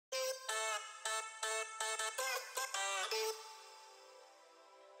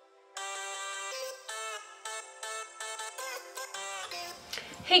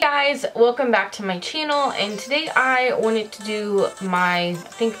Hey guys, welcome back to my channel, and today I wanted to do my, I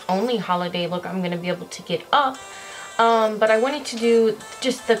think, only holiday look I'm going to be able to get up, but I wanted to do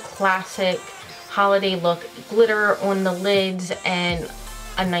just the classic holiday look, glitter on the lids and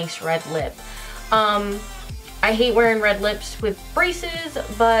a nice red lip. I hate wearing red lips with braces,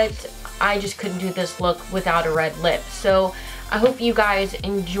 but I just couldn't do this look without a red lip, so I hope you guys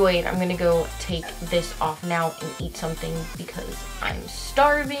enjoy it. I'm gonna go take this off now and eat something because I'm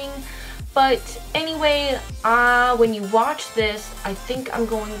starving. But anyway, when you watch this, I think I'm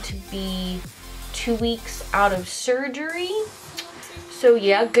going to be 2 weeks out of surgery. So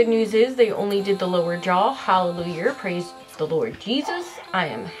yeah, good news is they only did the lower jaw. Hallelujah, praise the Lord Jesus. I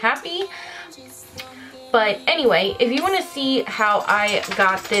am happy. But anyway, if you want to see how I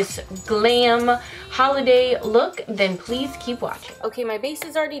got this glam holiday look, then please keep watching. Okay, my base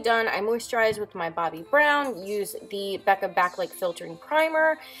is already done. I moisturized with my Bobbi Brown, use the Becca Backlight Filtering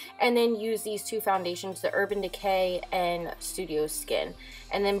Primer, and then use these two foundations, the Urban Decay and Studio Skin,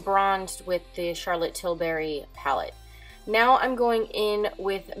 and then bronzed with the Charlotte Tilbury palette. Now I'm going in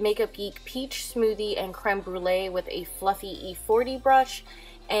with Makeup Geek Peach Smoothie and Creme Brulee with a fluffy E40 brush,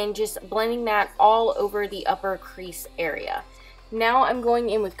 and just blending that all over the upper crease area. Now I'm going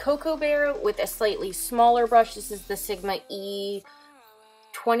in with Cocoa Bear with a slightly smaller brush. This is the Sigma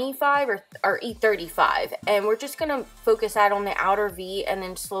E25 or E35, and we're just going to focus that on the outer V and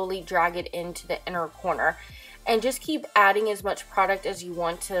then slowly drag it into the inner corner, and just keep adding as much product as you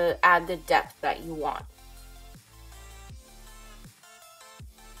want to add the depth that you want.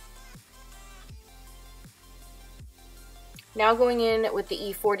 Now going in with the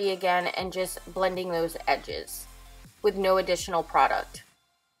E40 again and just blending those edges with no additional product.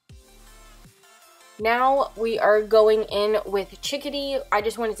 Now we are going in with Chickadee. I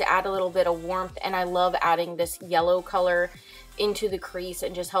just wanted to add a little bit of warmth, and I love adding this yellow color into the crease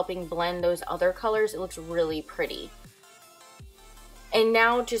and just helping blend those other colors. It looks really pretty. And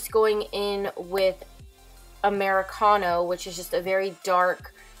now just going in with Americano, which is just a very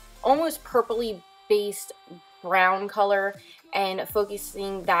dark, almost purpley based brown color, and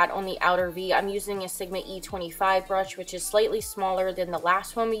focusing that on the outer V. I'm using a Sigma E25 brush, which is slightly smaller than the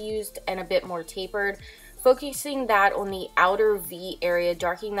last one we used and a bit more tapered. Focusing that on the outer V area,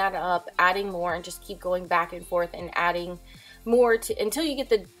 darkening that up, adding more, and just keep going back and forth and adding more until you get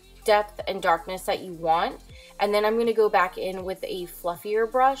the depth and darkness that you want. And then I'm going to go back in with a fluffier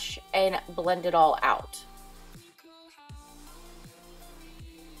brush and blend it all out.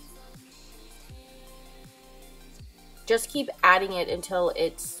 Just keep adding it until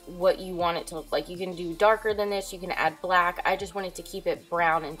it's what you want it to look like. You can do darker than this, you can add black. I just wanted to keep it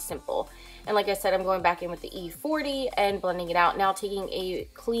brown and simple. And like I said, I'm going back in with the E40 and blending it out. Now taking a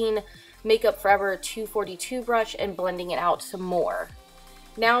clean Makeup Forever 242 brush and blending it out some more.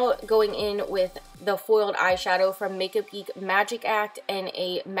 Now going in with the foiled eyeshadow from Makeup Geek Magic Act and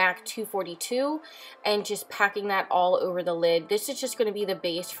a MAC 242 and just packing that all over the lid. This is just going to be the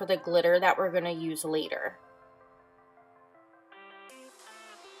base for the glitter that we're going to use later.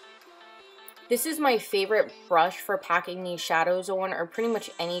 This is my favorite brush for packing these shadows on, or pretty much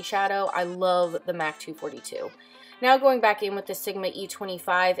any shadow. I love the MAC 242. Now going back in with the Sigma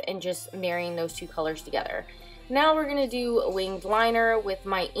E25 and just marrying those two colors together. Now we're going to do a winged liner with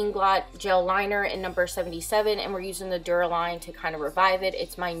my Inglot Gel Liner in number 77, and we're using the Duraline to kind of revive it.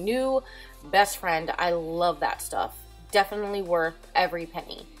 It's my new best friend. I love that stuff. Definitely worth every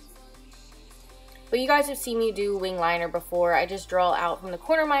penny. But you guys have seen me do wing liner before. I just draw out from the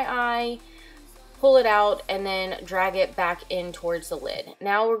corner of my eye, pull it out, and then drag it back in towards the lid.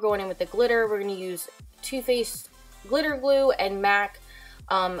 Now we're going in with the glitter. We're going to use Too Faced glitter glue and MAC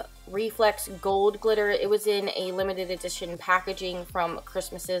Reflex Gold glitter. It was in a limited edition packaging from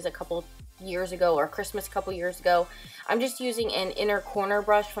Christmases a couple years ago, or Christmas a couple years ago. I'm just using an inner corner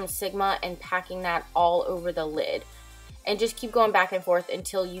brush from Sigma and packing that all over the lid. And just keep going back and forth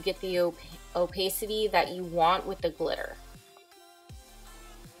until you get the opacity that you want with the glitter.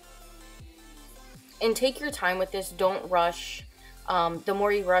 And take your time with this, don't rush. The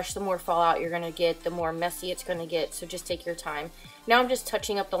more you rush, the more fallout you're going to get, the more messy it's going to get, so just take your time. Now I'm just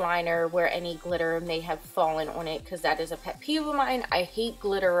touching up the liner where any glitter may have fallen on it, because that is a pet peeve of mine. I hate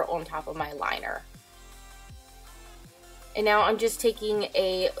glitter on top of my liner. And now I'm just taking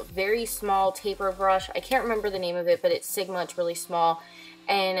a very small taper brush. I can't remember the name of it, but it's Sigma, it's really small,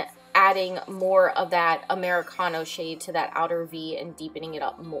 and adding more of that Americano shade to that outer V and deepening it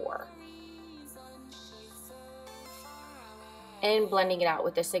up more. And blending it out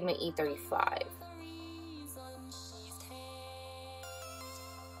with the Sigma E35.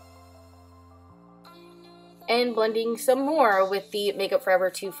 And blending some more with the Makeup Forever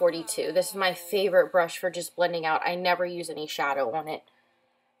 242. This is my favorite brush for just blending out. I never use any shadow on it.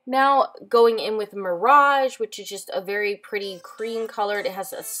 Now going in with Mirage, which is just a very pretty cream colored. It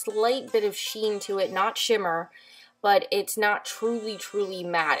has a slight bit of sheen to it, not shimmer, but it's not truly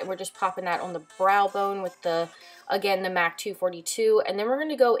matte. And we're just popping that on the brow bone with the, again, the MAC 242. And then we're going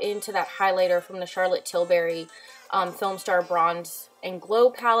to go into that highlighter from the Charlotte Tilbury Film Star Bronze and Glow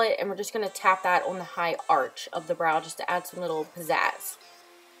palette, and we're just going to tap that on the high arch of the brow just to add some little pizzazz.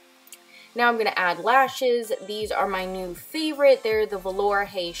 Now I'm going to add lashes. These are my new favorite. They're the Velour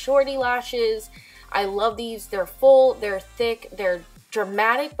Hey Shorty lashes. I love these. They're full, they're thick, they're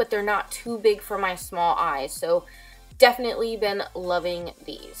dramatic, but they're not too big for my small eyes. So definitely been loving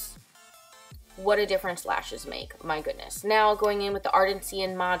these. What a difference lashes make. My goodness. Now going in with the Ardency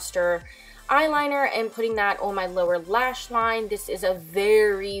and Modster eyeliner and putting that on my lower lash line. This is a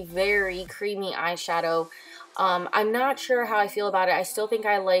very creamy eyeshadow. I'm not sure how I feel about it. I still think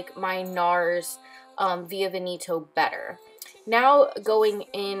I like my NARS Via Veneto better. Now going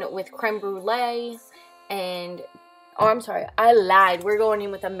in with Creme Brulee and, oh, I'm sorry, I lied. We're going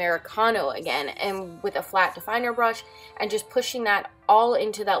in with Americano again and with a flat definer brush and just pushing that all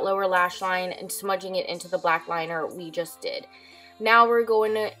into that lower lash line and smudging it into the black liner we just did. Now we're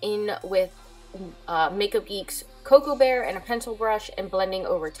going in with Makeup Geek's Cocoa Bear and a pencil brush and blending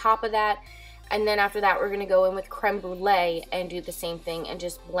over top of that. And then after that, we're going to go in with Creme Brulee and do the same thing and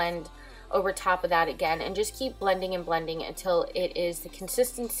just blend over top of that again. And just keep blending and blending until it is the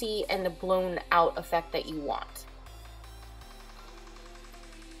consistency and the blown out effect that you want.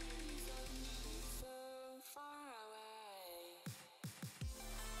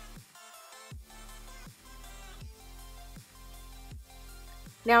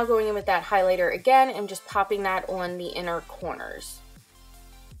 Now going in with that highlighter again and just popping that on the inner corners.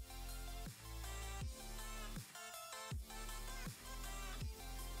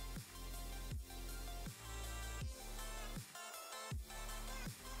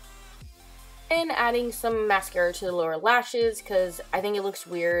 And adding some mascara to the lower lashes because I think it looks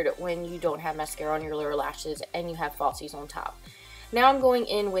weird when you don't have mascara on your lower lashes and you have falsies on top. Now I'm going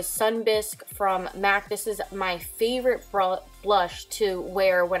in with Sun Bisque from MAC. This is my favorite blush to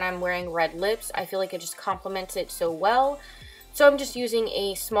wear when I'm wearing red lips. I feel like it just complements it so well. So I'm just using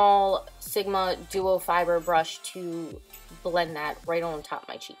a small Sigma Duo Fiber brush to blend that right on top of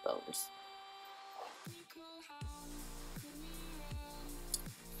my cheekbones.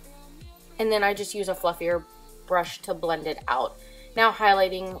 And then I just use a fluffier brush to blend it out. Now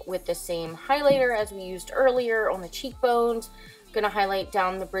highlighting with the same highlighter as we used earlier on the cheekbones. Gonna highlight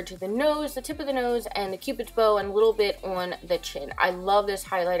down the bridge of the nose, the tip of the nose, and the Cupid's bow, and a little bit on the chin. I love this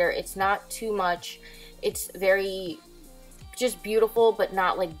highlighter. It's not too much. It's very just beautiful, but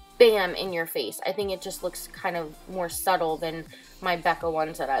not like bam in your face. I think it just looks kind of more subtle than my Becca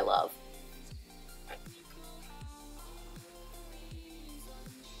ones that I love.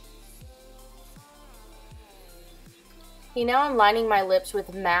 Okay, now I'm lining my lips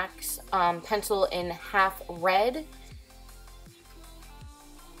with MAC's pencil in Half Red.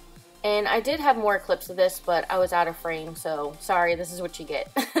 And I did have more clips of this, but I was out of frame, so sorry, this is what you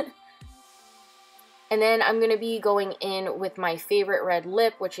get. And then I'm going to be going in with my favorite red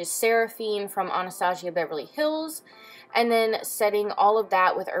lip, which is Seraphine from Anastasia Beverly Hills. And then setting all of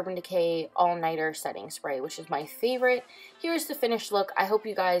that with Urban Decay All Nighter Setting Spray, which is my favorite. Here's the finished look. I hope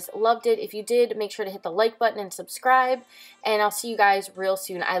you guys loved it. If you did, make sure to hit the like button and subscribe. And I'll see you guys real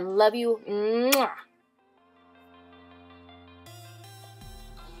soon. I love you. Mwah!